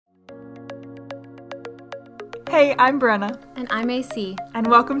Hey, I'm Brenna, And I'm AC. and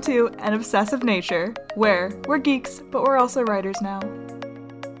welcome to An Obsessive Nature, where we're geeks, but we're also writers now.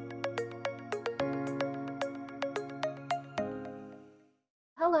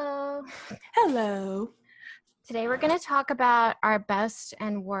 Hello. Hello. Today we're going to talk about our best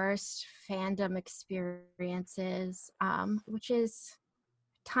and worst fandom experiences, which is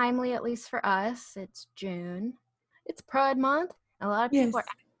timely, at least for us. It's June. It's Pride Month. A lot of people are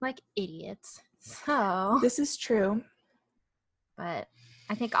acting like idiots. So, This is true. but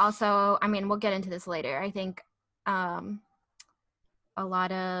I think also, we'll get into this later. I think a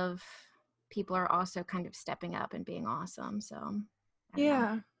lot of people are also kind of stepping up and being awesome. So, I don't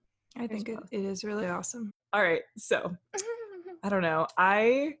know. I think it both. is really awesome. All right, so I don't know.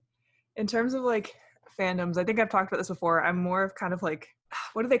 In terms of like fandoms, I think I've talked about this before. I'm more of kind of like,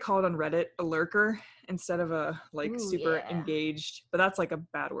 what do they call it on Reddit? A lurker instead of a like super engaged, but that's like a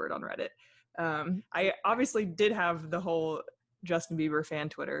bad word on Reddit. I obviously did have the whole Justin Bieber fan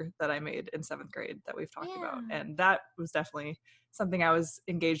Twitter that I made in 7th grade that we've talked about. And that was definitely something I was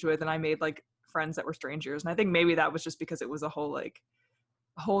engaged with. And I made like friends that were strangers. And I think maybe that was just because it was a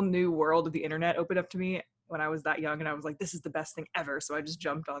whole new world of the internet opened up to me when I was that young. And I was like, this is the best thing ever. So I just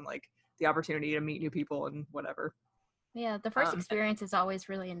jumped on like the opportunity to meet new people and whatever. Yeah, the first experience is always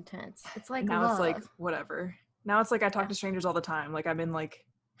really intense. It's like now love. It's like whatever. Now it's like I talk to strangers all the time. Like I'm in like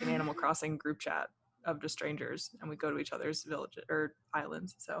an Animal Crossing group chat of just strangers, and we go to each other's villages or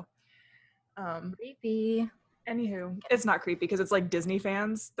islands. So, creepy. Anywho, it's not creepy because it's like Disney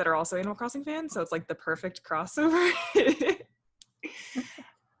fans that are also Animal Crossing fans, so it's like the perfect crossover.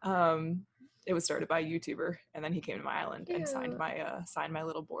 It was started by a YouTuber, and then he came to my island and signed my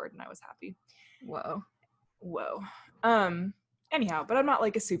little board, and I was happy. Whoa. Anyhow, but I'm not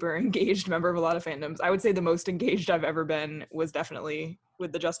like a super engaged member of a lot of fandoms. I would say the most engaged I've ever been was definitely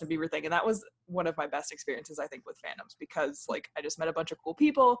with the Justin Bieber thing. And that was one of my best experiences, I think, with fandoms because like I just met a bunch of cool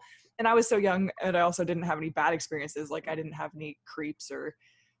people and I was so young and I also didn't have any bad experiences. Like I didn't have any creeps or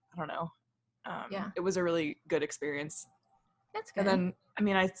I don't know. It was a really good experience. That's good. And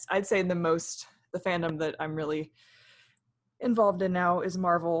then, I'd say the fandom that I'm really involved in now is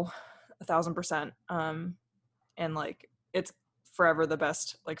Marvel 1,000%. And like, it's forever the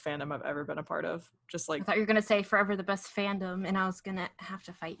best like fandom I've ever been a part of. Just like I thought you were gonna say forever the best fandom, and I was gonna have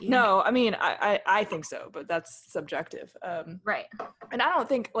to fight you. No, I think so, but that's subjective. Right. And I don't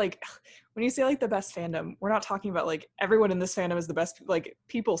think like when you say like the best fandom, we're not talking about like everyone in this fandom is the best. Like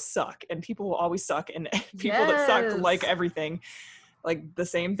people suck, and people will always suck, and people that suck like everything, like the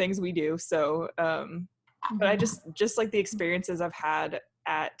same things we do. So, but I just like the experiences I've had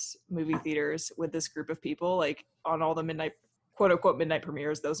at movie theaters with this group of people, like on all the quote unquote midnight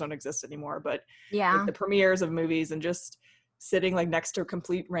premieres. Those don't exist anymore, but like the premieres of movies and just sitting like next to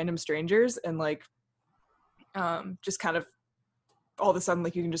complete random strangers and like just kind of all of a sudden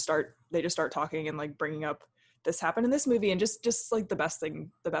like they just start talking and like bringing up this happened in this movie and just like the best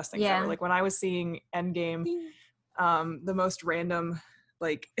things ever. Like when I was seeing Endgame, the most random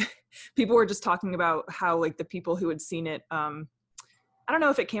like people were just talking about how like the people who had seen it, I don't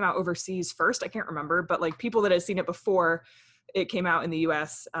know if it came out overseas first, I can't remember, but like people that had seen it before it came out in the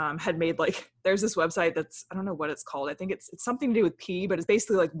US had made like, there's this website that's, I don't know what it's called. I think it's something to do with pee, but it's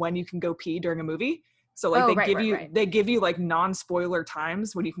basically like when you can go pee during a movie. So like they give you like non-spoiler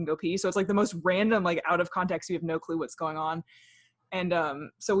times when you can go pee. So it's like the most random, like out of context, you have no clue what's going on. And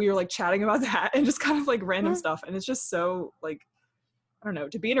so we were like chatting about that and just kind of like random stuff. And it's just so like, I don't know,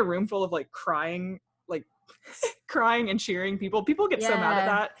 to be in a room full of like crying and cheering people get so mad at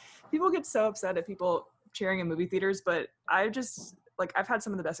that. People get so upset at people cheering in movie theaters, but I just like I've had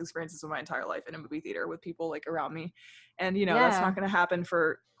some of the best experiences of my entire life in a movie theater with people like around me, and that's not going to happen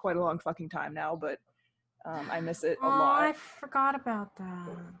for quite a long fucking time now, but I miss it a lot. I forgot about that.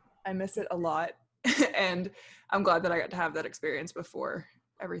 I miss it a lot and I'm glad that I got to have that experience before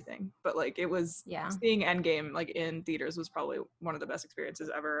everything, but like it was seeing Endgame like in theaters was probably one of the best experiences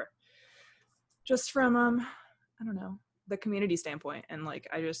ever, just from I don't know, the community standpoint. And like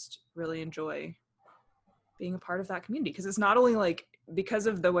I just really enjoy being a part of that community because it's not only like because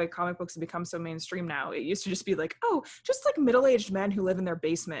of the way comic books have become so mainstream now. It used to just be like, oh, just like middle-aged men who live in their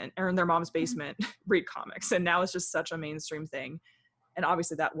basement or in their mom's basement read comics, and now it's just such a mainstream thing. And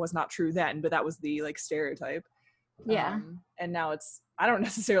obviously that was not true then, but that was the like stereotype. And now I don't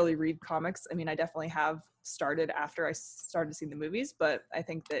necessarily read comics. I mean, I definitely have started after I started seeing the movies, but I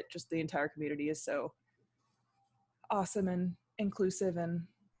think that just the entire community is so awesome and inclusive, and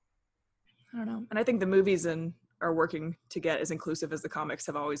I don't know. And I think the movies are working to get as inclusive as the comics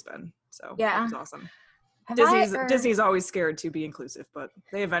have always been. So that was awesome. Disney's always scared to be inclusive, but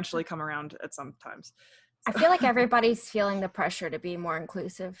they eventually come around at some times. I feel like everybody's feeling the pressure to be more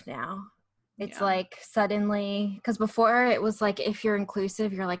inclusive now. It's like suddenly, because before it was like, if you're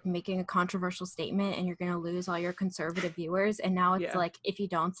inclusive, you're like making a controversial statement and you're going to lose all your conservative viewers. And now it's like, if you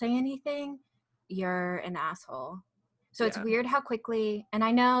don't say anything, you're an asshole. So it's weird how quickly, and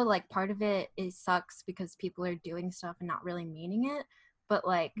I know like part of it sucks because people are doing stuff and not really meaning it, but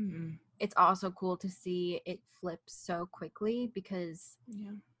like it's also cool to see it flip so quickly because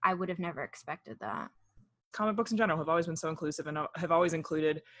I would have never expected that. Comic books in general have always been so inclusive and have always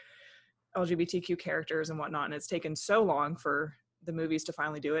included LGBTQ characters and whatnot, and it's taken so long for the movies to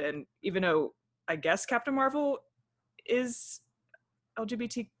finally do it. And even though I guess Captain Marvel is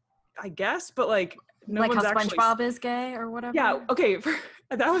LGBT, I guess, but like no like one's how actually SpongeBob is gay or whatever. Yeah, okay,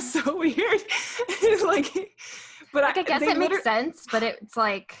 that was so weird. Like, but like, I guess it makes sense, but it's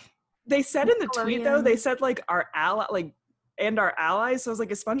like they said in the tweet though, they said like our ally, like, and our allies. So I was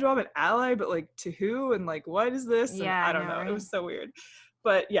like, is SpongeBob an ally? But like, to who? And like, what is this? And I don't know. Right? It was so weird.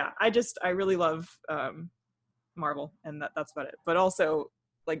 But yeah, I really love Marvel, and that's about it. But also,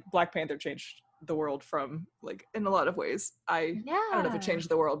 like, Black Panther changed the world from, like, in a lot of ways. I don't know if it changed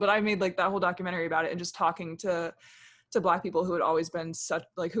the world, but I made like that whole documentary about it, and just talking to Black people who had always been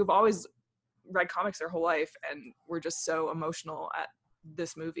who've always read comics their whole life and were just so emotional at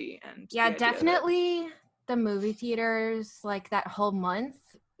this movie. And definitely the movie theaters, like that whole month,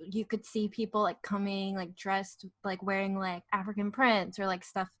 you could see people like coming like dressed like wearing like African prints or like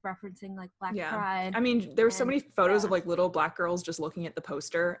stuff referencing like Black Pride. I mean, there were so many photos of like little Black girls just looking at the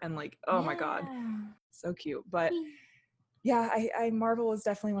poster and like, oh my God, so cute. But yeah, I Marvel is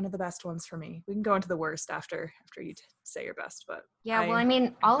definitely one of the best ones for me. We can go into the worst after you say your best, but well, I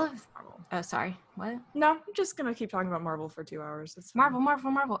mean, all of Marvel. Oh, sorry, what? No, I'm just gonna keep talking about Marvel for 2 hours. It's Marvel.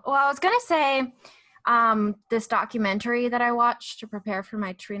 Well, I was gonna say, this documentary that I watched to prepare for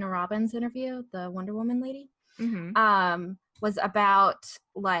my Trina Robbins interview, the Wonder Woman lady, was about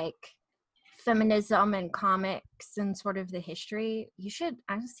like feminism and comics and sort of the history.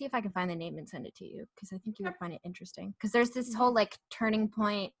 I'll see if I can find the name and send it to you because I think you would find it interesting. Because there's this whole like turning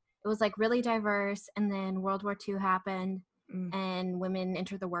point. It was like really diverse, and then World War II happened, and women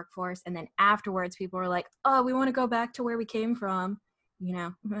entered the workforce, and then afterwards people were like, oh, we want to go back to where we came from, you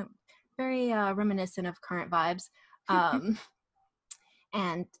know. Very reminiscent of current vibes.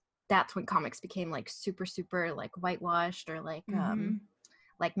 And that's when comics became like super like whitewashed or like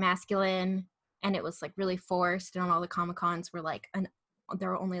like masculine, and it was like really forced, and all the Comic-Cons were like there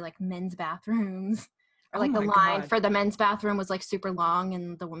were only like men's bathrooms, or like the line for the men's bathroom was like super long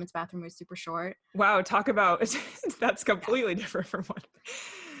and the women's bathroom was super short. Wow, talk about that's completely different from what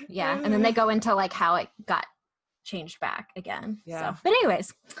and then they go into like how it got changed back again. So, but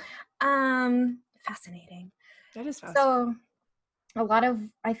anyways, fascinating. That is fascinating. So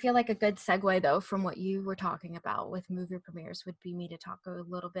I feel like a good segue though from what you were talking about with movie premieres would be me to talk a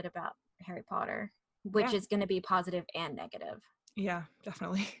little bit about Harry Potter, which is going to be positive and negative. Yeah,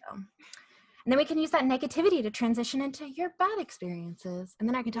 definitely. So, and then we can use that negativity to transition into your bad experiences, and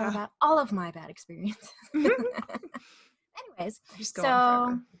then I can talk about all of my bad experiences. Anyways,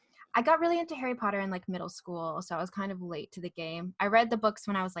 so I got really into Harry Potter in like middle school, so I was kind of late to the game. I read the books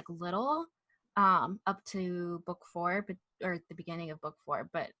when I was like little, up to book 4, or the beginning of book 4,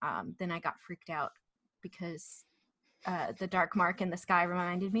 but then I got freaked out because the dark mark in the sky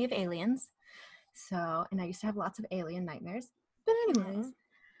reminded me of aliens. So, and I used to have lots of alien nightmares. But anyways,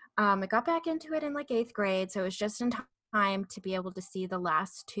 I got back into it in like 8th grade, so it was just in time to be able to see the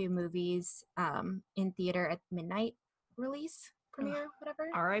last 2 movies in theater at midnight premiere, whatever.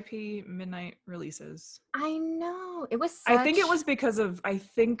 R.I.P. midnight releases. I know. It was I think it was because of,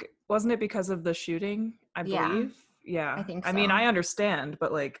 wasn't it because of the shooting, I believe? Yeah. I think so. I mean, I understand,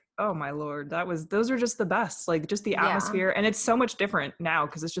 but like, oh my Lord, those are just the best. Like, just the atmosphere. And it's so much different now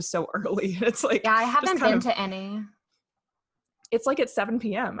because it's just so early. It's like, I haven't been to any. It's like at 7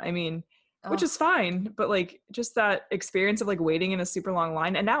 p.m. I mean, which is fine, but like just that experience of like waiting in a super long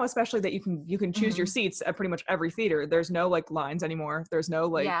line. And now especially that you can choose your seats at pretty much every theater. There's no like lines anymore. There's no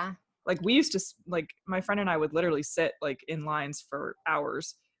like, like we used to, like my friend and I would literally sit like in lines for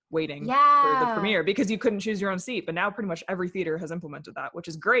hours waiting for the premiere because you couldn't choose your own seat. But now pretty much every theater has implemented that, which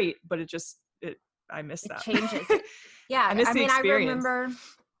is great, but I miss that. It changes. I miss the experience. I remember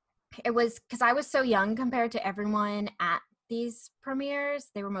it was because I was so young compared to everyone at these premieres.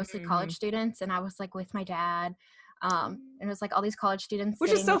 They were mostly college students, and I was like with my dad, and it was like all these college students,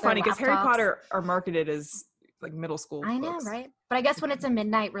 which is so funny because Harry Potter are marketed as like middle school I know, right? But I guess when it's a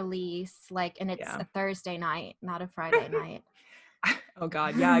midnight release, like, and it's a Thursday night, not a Friday night. Oh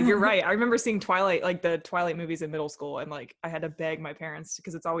God, yeah, you're right. I remember seeing Twilight, like the Twilight movies in middle school, and like I had to beg my parents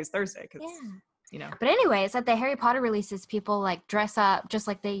because it's always Thursday because you know. But anyways, at the Harry Potter releases, people like dress up just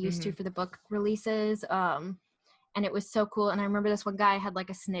like they used to for the book releases. And it was so cool. And I remember this one guy had like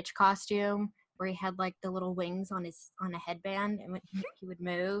a snitch costume where he had like the little wings on a headband, and when he would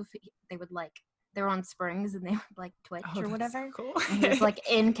move, they were on springs and they would like twitch or whatever. So cool. And he was like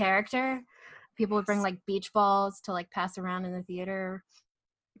in character. People would bring like beach balls to like pass around in the theater.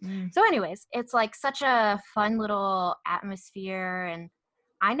 So anyways, it's like such a fun little atmosphere, and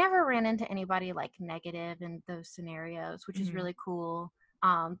I never ran into anybody like negative in those scenarios, which is really cool.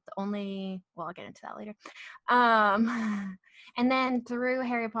 I'll get into that later. And then through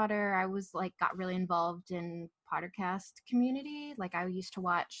Harry Potter, I was like, got really involved in Pottercast community. Like I used to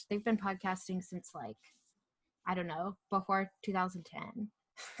watch, they've been podcasting since like, I don't know, before 2010.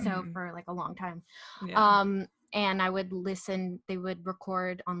 So for like a long time. Yeah. And I would listen, they would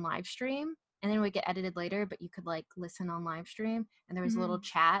record on live stream and then it would get edited later, but you could like listen on live stream and there was a little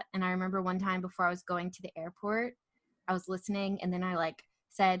chat. And I remember one time before I was going to the airport, I was listening and then I like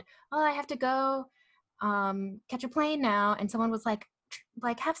said, oh, I have to go catch a plane now. And someone was like,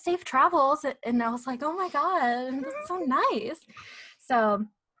 have safe travels. And I was like, oh my God, that's so nice. So,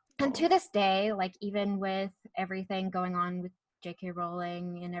 and to this day, like even with everything going on with J.K.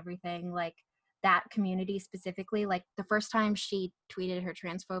 Rowling and everything, like that community specifically, like the first time she tweeted her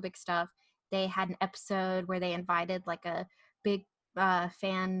transphobic stuff, they had an episode where they invited like a big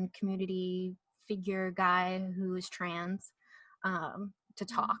fan community figure guy who is trans to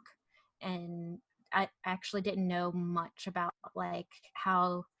talk. And I actually didn't know much about like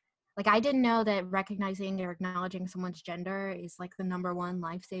how, like I didn't know that recognizing or acknowledging someone's gender is like the number one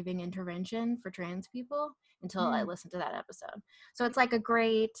life-saving intervention for trans people until I listened to that episode. So it's like a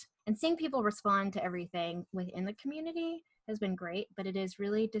great, and seeing people respond to everything within the community has been great, but it is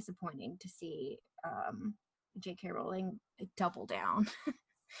really disappointing to see J.K. Rowling double down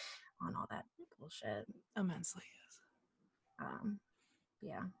on all that bullshit. Immensely, yes.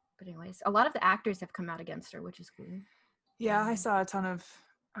 Yeah, but anyways, a lot of the actors have come out against her, which is cool. Yeah, I saw a ton of,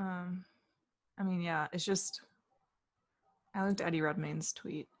 it's just, I liked Eddie Redmayne's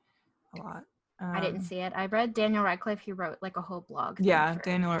tweet a lot. I didn't see it. I read Daniel Radcliffe. He wrote like a whole blog. Yeah,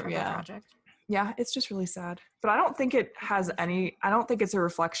 Project. Yeah, it's just really sad. But I don't think it has any, I don't think it's a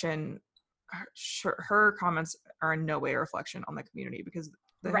reflection. Her comments are in no way a reflection on the community because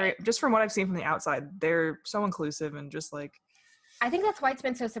just from what I've seen from the outside, they're so inclusive and just like. I think that's why it's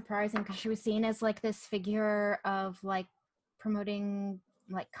been so surprising because she was seen as like this figure of like promoting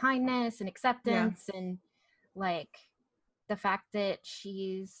like kindness and acceptance and like the fact that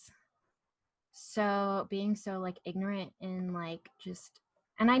she's being so like ignorant and like just,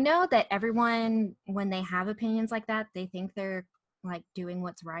 and I know that everyone when they have opinions like that they think they're like doing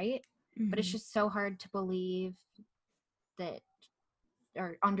what's right, but it's just so hard to believe that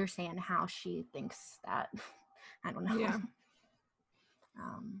or understand how she thinks that. I don't know.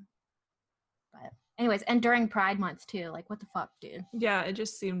 But anyways, and during Pride Month too, like what the fuck, dude? Yeah, it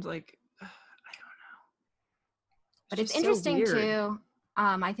just seemed like I don't know. But it's interesting too.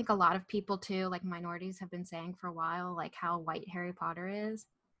 I think a lot of people too, like minorities, have been saying for a while, like how white Harry Potter is,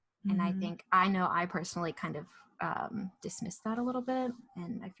 and I personally kind of dismissed that a little bit,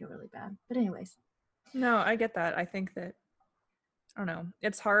 and I feel really bad. But anyways, no, I get that. I think that I don't know.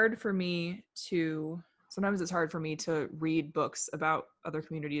 It's hard for me to. Sometimes it's hard for me to read books about other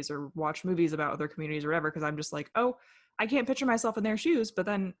communities or watch movies about other communities or whatever, because I'm just like, oh, I can't picture myself in their shoes, but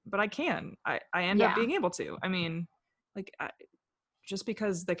I can. I end up being able to. I mean, like, just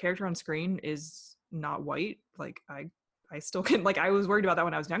because the character on screen is not white, like, I still can, like, I was worried about that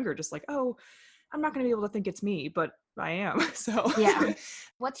when I was younger, just like, oh, I'm not going to be able to think it's me, but I am, so. Yeah.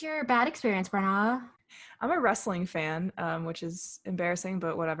 What's your bad experience, Brenna? I'm a wrestling fan, which is embarrassing,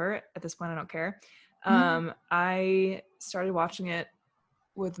 but whatever. At this point, I don't care. I started watching it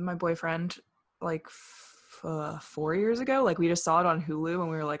with my boyfriend like 4 years ago. Like we just saw it on Hulu and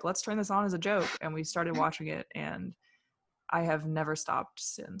we were like, let's turn this on as a joke. And we started watching it and I have never stopped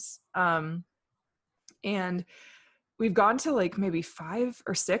since. And we've gone to like maybe 5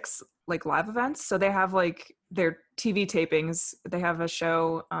 or 6 like live events. So they have like their TV tapings. They have a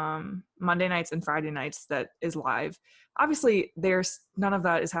show Monday nights and Friday nights that is live. Obviously, there's none of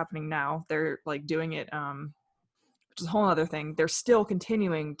that is happening now. They're like doing it, which is a whole other thing. They're still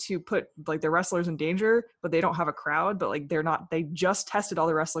continuing to put like their wrestlers in danger, but they don't have a crowd. But like they're not. They just tested all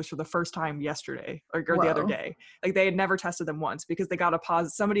the wrestlers for the first time yesterday or the other day. Like they had never tested them once because they got a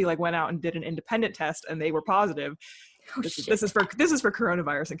positive. Somebody like went out and did an independent test and they were positive. Oh, this is for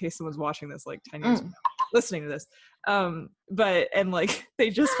coronavirus in case someone's watching this like 10 years from now, listening to this. But like they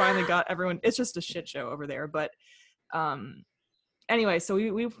just finally got everyone. It's just a shit show over there, but. Anyway, so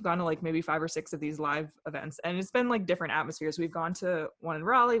we've gone to like maybe 5 or 6 of these live events, and it's been like different atmospheres. We've gone to one in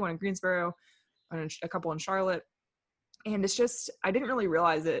Raleigh, one in Greensboro, and a couple in Charlotte. And it's just, I didn't really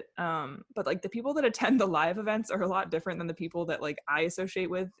realize it. But like the people that attend the live events are a lot different than the people that like I associate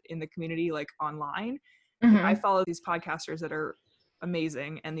with in the community, like online. Like, I follow these podcasters that are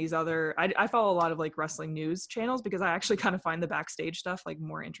amazing, and these other, I follow a lot of like wrestling news channels because I actually kind of find the backstage stuff like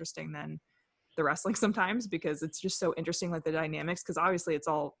more interesting than the wrestling sometimes, because it's just so interesting, like the dynamics, because obviously it's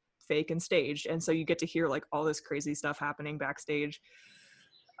all fake and staged, and so you get to hear like all this crazy stuff happening backstage.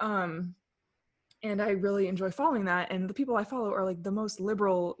 And I really enjoy following that, and the people I follow are like the most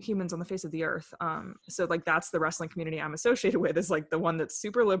liberal humans on the face of the earth. So like that's the wrestling community I'm associated with, is like the one that's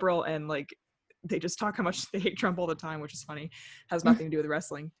super liberal, and like they just talk how much they hate Trump all the time, which is funny. Has nothing to do with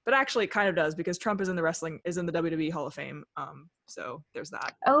wrestling, but actually it kind of does, because Trump is in the WWE Hall of Fame. So there's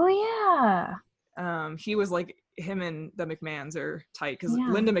that. Oh yeah. He was like, him and the McMahons are tight, because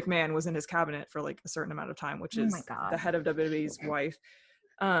Yeah. Linda McMahon was in his cabinet for like a certain amount of time, which Oh is my God. the head of WWE's wife.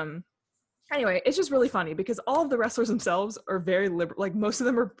 Anyway, it's just really funny because all of the wrestlers themselves are very liberal. Like most of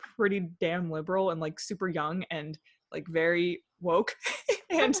them are pretty damn liberal and like super young and like very woke.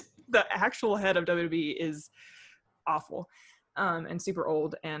 And the actual head of WWE is awful, and super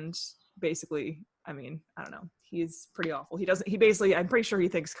old, and basically, I mean, I don't know, he's pretty awful. I'm pretty sure he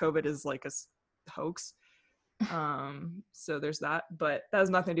thinks COVID is like a hoax. So there's that, but that has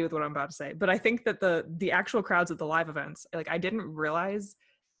nothing to do with what I'm about to say. But I think that the actual crowds at the live events, like I didn't realize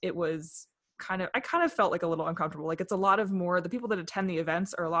it was I kind of felt like a little uncomfortable. Like it's a lot of more, the people that attend the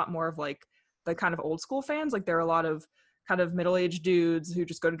events are a lot more of like the kind of old school fans. Like there are a lot of kind of middle-aged dudes who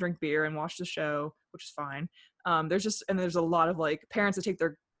just go to drink beer and watch the show, which is fine. There's a lot of like parents that take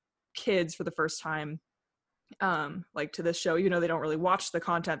their kids for the first time, like to this show, even though they don't really watch the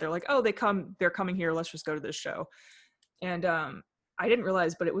content. They're like, oh, they're coming here, let's just go to this show. And I didn't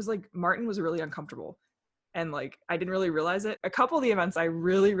realize, but it was like Martin was really uncomfortable, and like I didn't really realize it. A couple of the events I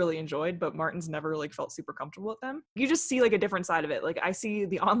really, really enjoyed, but Martin's never like felt super comfortable at them. You just see like a different side of it. Like I see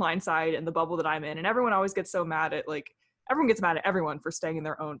the online side and the bubble that I'm in, and everyone always gets so mad at everyone gets mad at everyone for staying in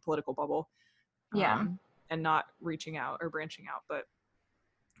their own political bubble, and not reaching out or branching out. But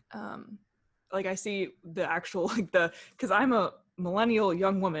like I see the actual because I'm a millennial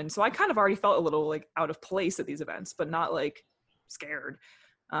young woman, so I kind of already felt a little like out of place at these events, but not like scared.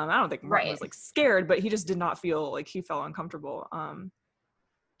 I don't think Martin was like scared, but he just did not feel like he felt uncomfortable.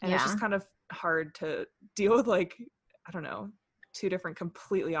 It's just kind of hard to deal with, like, I don't know, two different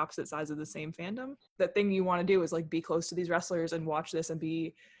completely opposite sides of the same fandom. The thing you want to do is like be close to these wrestlers and watch this and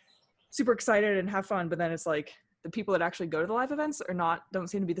be super excited and have fun. But then it's like the people that actually go to the live events don't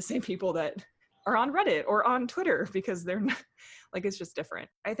seem to be the same people that are on Reddit or on Twitter, because they're not, like, it's just different.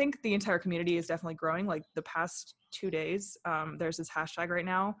 I think the entire community is definitely growing. Like the past 2 days, there's this hashtag right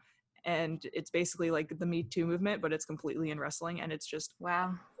now, and it's basically like the Me Too movement, but it's completely in wrestling, and it's just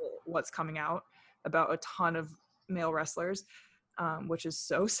what's coming out about a ton of male wrestlers, which is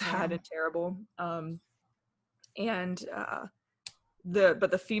so sad and terrible. But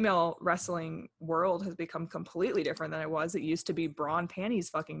the female wrestling world has become completely different than it was. It used to be bra and panties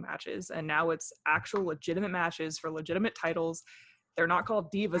fucking matches, and now it's actual legitimate matches for legitimate titles. They're not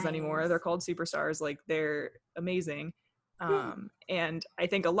called divas anymore. They're called superstars. Like, they're amazing. And I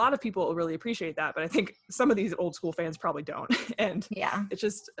think a lot of people really appreciate that, but I think some of these old school fans probably don't. And it's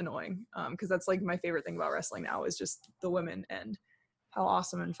just annoying, because that's like my favorite thing about wrestling now is just the women and how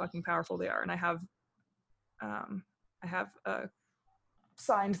awesome and fucking powerful they are. And I have a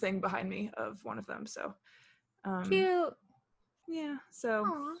signed thing behind me of one of them, so cute. Yeah, so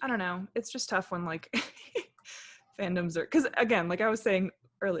Aww. I don't know, it's just tough when like fandoms are, because again, like I was saying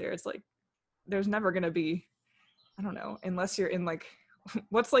earlier, it's like there's never gonna be, I don't know, unless you're in like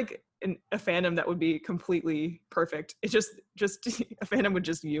what's like in a fandom that would be completely perfect. It's just a fandom with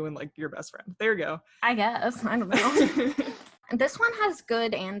just you and like your best friend. There you go. I guess, I don't know. This one has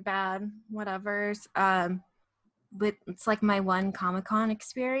good and bad whatevers. But it's like my one Comic-Con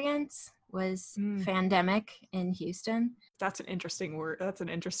experience was Fandemic in Houston. That's an interesting word. That's an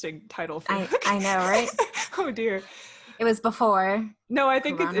interesting title for I know, right? Oh dear. It was before. No, I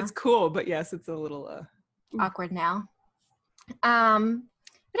think it's cool, but yes, it's a little awkward now. But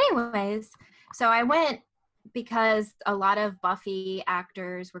anyways, so I went because a lot of Buffy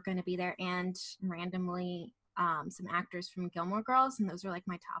actors were going to be there, and randomly some actors from Gilmore Girls, and those are like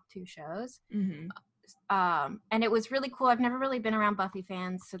my top 2 shows. Mm-hmm. And it was really cool. I've never really been around Buffy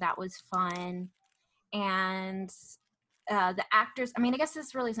fans, so that was fun. And the actors, I mean, I guess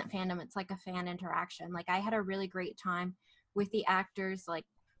this really isn't fandom, it's like a fan interaction. Like, I had a really great time with the actors, like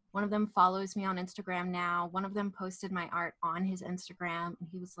One of them follows me on Instagram now. One of them posted my art on his Instagram. And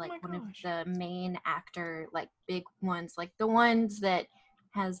he was like one of the main actor, like big ones, like the ones that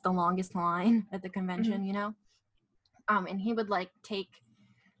has the longest line at the convention, you know? And he would like take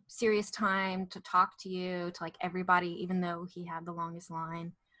serious time to talk to you, to like everybody, even though he had the longest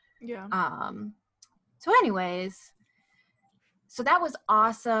line. Yeah. So anyways, so that was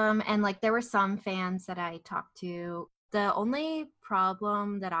awesome. And like there were some fans that I talked to. The only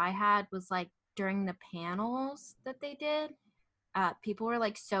problem that I had was like during the panels that they did, people were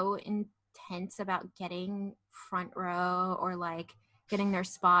like so intense about getting front row or like getting their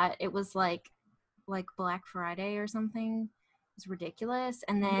spot. It was like Black Friday or something. It was ridiculous.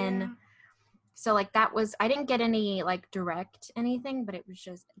 And then so like that was, I didn't get any like direct anything, but it was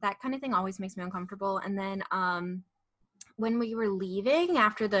just that kind of thing always makes me uncomfortable. And then when we were leaving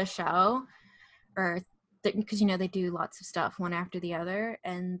after the show, or because you know they do lots of stuff one after the other,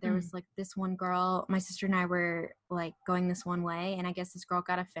 and there was like this one girl, my sister and I were like going this one way, and I guess this girl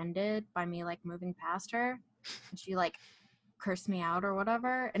got offended by me like moving past her, and she like cursed me out or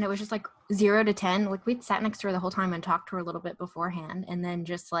whatever, and it was just like 0 to 10. Like we'd sat next to her the whole time and talked to her a little bit beforehand, and then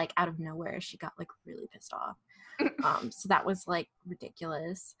just like out of nowhere she got like really pissed off. So that was like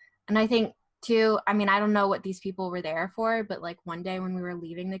ridiculous. And I think too, I mean, I don't know what these people were there for, but like one day when we were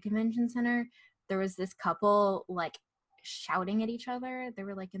leaving the convention center, there was this couple like shouting at each other. They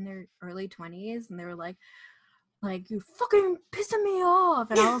were like in their early 20s, and they were like you fucking pissing me off.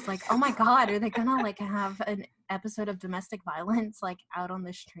 And I was like, oh my God, are they gonna like have an episode of domestic violence like out on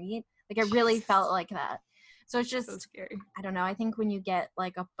the street? Like it really felt like that. So it's just so scary. I don't know. I think when you get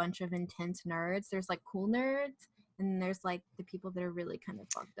like a bunch of intense nerds, there's like cool nerds, and there's like the people that are really kind of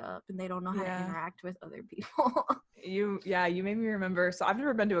fucked up and they don't know how to interact with other people. You made me remember. So I've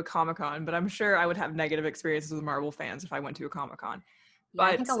never been to a Comic-Con, but I'm sure I would have negative experiences with Marvel fans if I went to a Comic-Con. Yeah,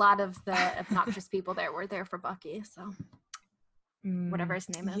 I think a lot of the obnoxious people there were there for Bucky, so whatever his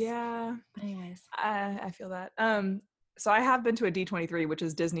name is. Yeah. But anyways. I feel that. So I have been to a D23, which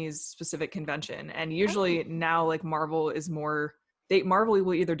is Disney's specific convention. And usually now like Marvel is more, Marvel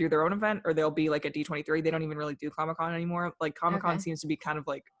will either do their own event or they'll be like a D23. They don't even really do Comic-Con anymore. Like Comic-Con seems to be kind of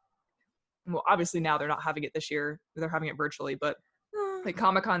like, well, obviously now they're not having it this year. They're having it virtually, but like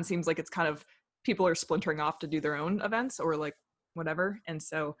Comic-Con seems like it's kind of, people are splintering off to do their own events or like whatever. And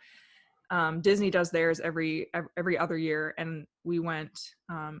so Disney does theirs every other year, and we went.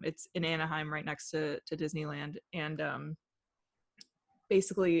 It's in Anaheim, right next to Disneyland, and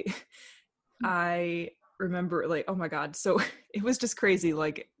basically, I remember like, oh my God, so it was just crazy.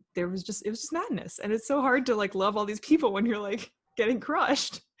 Like it was just madness, and it's so hard to like love all these people when you're like getting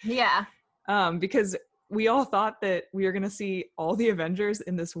crushed. Yeah. Because we all thought that we were going to see all the Avengers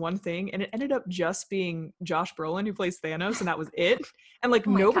in this one thing, and it ended up just being Josh Brolin who plays Thanos, and that was it. And like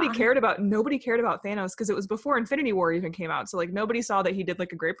nobody cared about Thanos because it was before Infinity War even came out. So like nobody saw that he did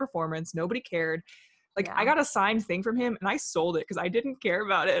like a great performance. Nobody cared. Like I got a signed thing from him and I sold it because I didn't care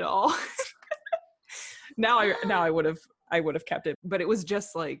about it at all. Now I would have kept it, but it was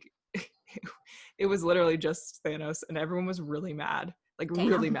just like it was literally just Thanos, and everyone was really mad. Like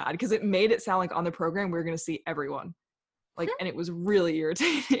really mad because it made it sound like on the program we were going to see everyone, like, and it was really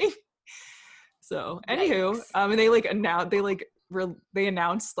irritating. So anywho, and they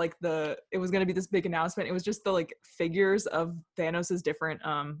announced like it was going to be this big announcement. It was just the like figures of Thanos's different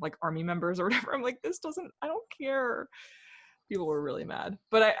like army members or whatever. I'm like, I don't care. People were really mad,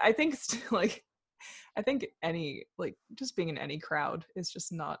 but I think still like, I think any like just being in any crowd is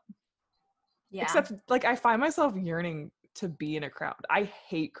just not. Yeah. Except like I find myself yearning to be in a crowd. I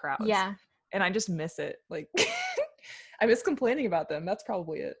hate crowds. Yeah. And I just miss it. Like I miss complaining about them. That's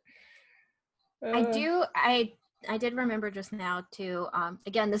probably it. I did remember just now too.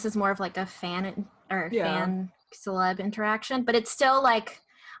 Again, this is more of like a fan celeb interaction, but it's still like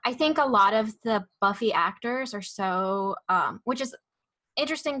I think a lot of the Buffy actors are so which is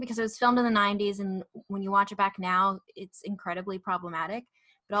interesting because it was filmed in the 90s, and when you watch it back now, it's incredibly problematic.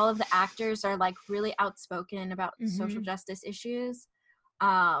 But all of the actors are like really outspoken about social justice issues.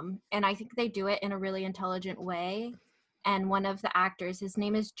 And I think they do it in a really intelligent way. And one of the actors, his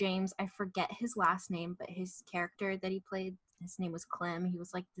name is James. I forget his last name, but his character that he played, his name was Clem. He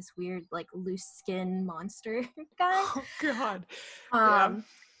was like this weird, like loose skin monster guy. Oh God.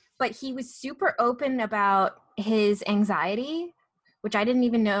 But he was super open about his anxiety, which I didn't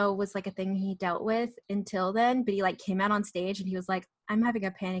even know was like a thing he dealt with until then. But he like came out on stage and he was like, I'm having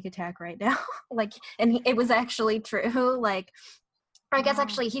a panic attack right now. Like, and it was actually true. Like, or I guess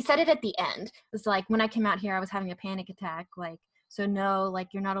actually he said it at the end. It was like, when I came out here, I was having a panic attack. Like, so no, like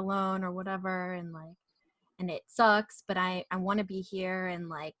you're not alone or whatever. And like, and it sucks, but I want to be here. And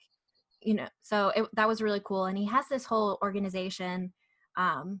like, you know, so that was really cool. And he has this whole organization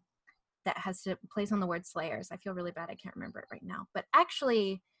that has to place on the word Slayers. I feel really bad I can't remember it right now. But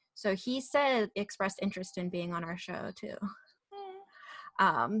actually, so he expressed interest in being on our show too.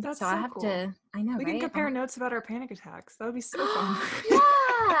 That's so so I have cool. to, I know, We right? can compare notes about our panic attacks. That would be so fun.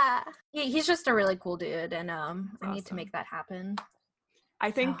 Yeah. He's just a really cool dude, and I need to make that happen. I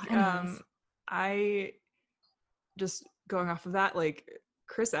think I just going off of that, like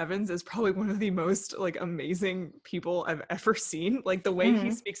Chris Evans is probably one of the most like amazing people I've ever seen. Like the way he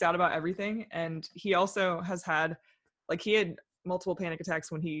speaks out about everything, and he also has had like he had multiple panic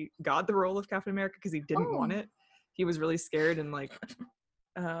attacks when he got the role of Captain America because he didn't want it. He was really scared and like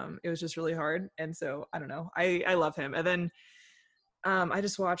it was just really hard. And so I don't know. I love him. And then I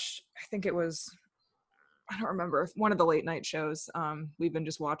just watched, I think it was, I don't remember, one of the late night shows. We've been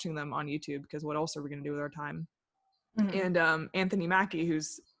just watching them on YouTube because what else are we going to do with our time? And Anthony Mackie,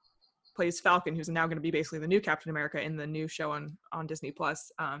 who's plays Falcon, who's now going to be basically the new Captain America in the new show on Disney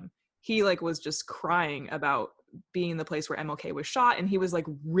Plus. He like was just crying about being in the place where MLK was shot, and he was like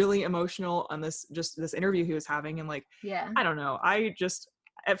really emotional on this interview he was having. And like, I don't know,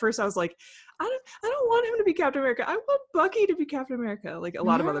 at first I was like, I don't want him to be Captain America. I want Bucky to be Captain America, like a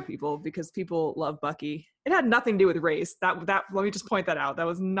lot of other people, because people love Bucky. It had nothing to do with race. That let me just point that out. That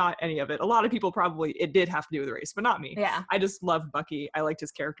was not any of it. A lot of people probably, it did have to do with race, but not me. Yeah. I just loved Bucky. I liked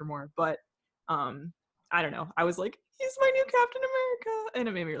his character more. But I don't know. I was like, he's my new Captain America, and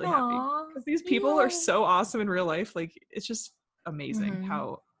it made me really happy because these people are so awesome in real life. Like, it's just amazing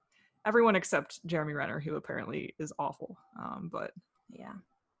how everyone except Jeremy Renner, who apparently is awful. But yeah.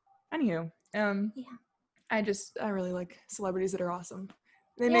 Anywho, I really like celebrities that are awesome.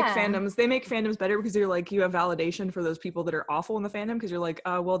 They make fandoms better because you're like, you have validation for those people that are awful in the fandom, because you're like,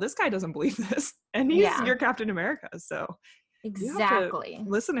 well, this guy doesn't believe this, and he's your Captain America, so exactly, you have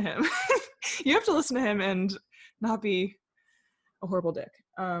to listen to him. You have to listen to him and not be a horrible dick.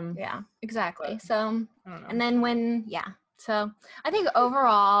 Yeah, exactly. So, and then so I think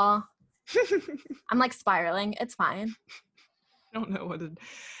overall, I'm like spiraling. It's fine. I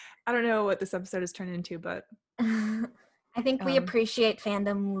don't know what this episode has turned into, but I think we appreciate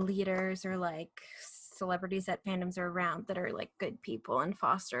fandom leaders or like celebrities that fandoms are around that are like good people and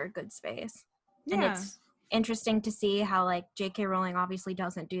foster a good space. Yeah. And it's interesting to see how like J.K. Rowling obviously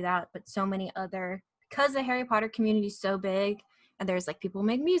doesn't do that, but so many other, because the Harry Potter community is so big, and there's like people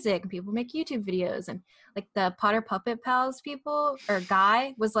make music and people make YouTube videos, and like the Potter Puppet Pals people, or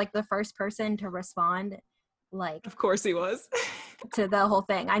guy was like the first person to respond. Like, of course he was. To the whole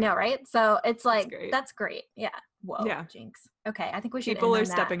thing. I know, right? So it's like, that's great. Yeah. Whoa. Yeah. Jinx. Okay. I think we should. People are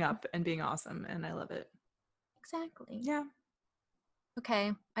stepping up and being awesome, and I love it. Exactly. Yeah.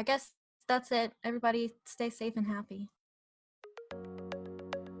 Okay. I guess that's it. Everybody stay safe and happy.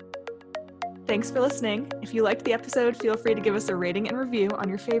 Thanks for listening. If you liked the episode, feel free to give us a rating and review on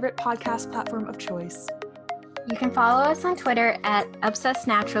your favorite podcast platform of choice. You can follow us on Twitter at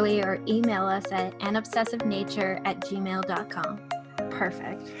obsessnaturally, or email us at anobsessivenature@gmail.com.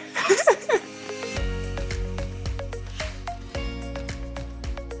 Perfect.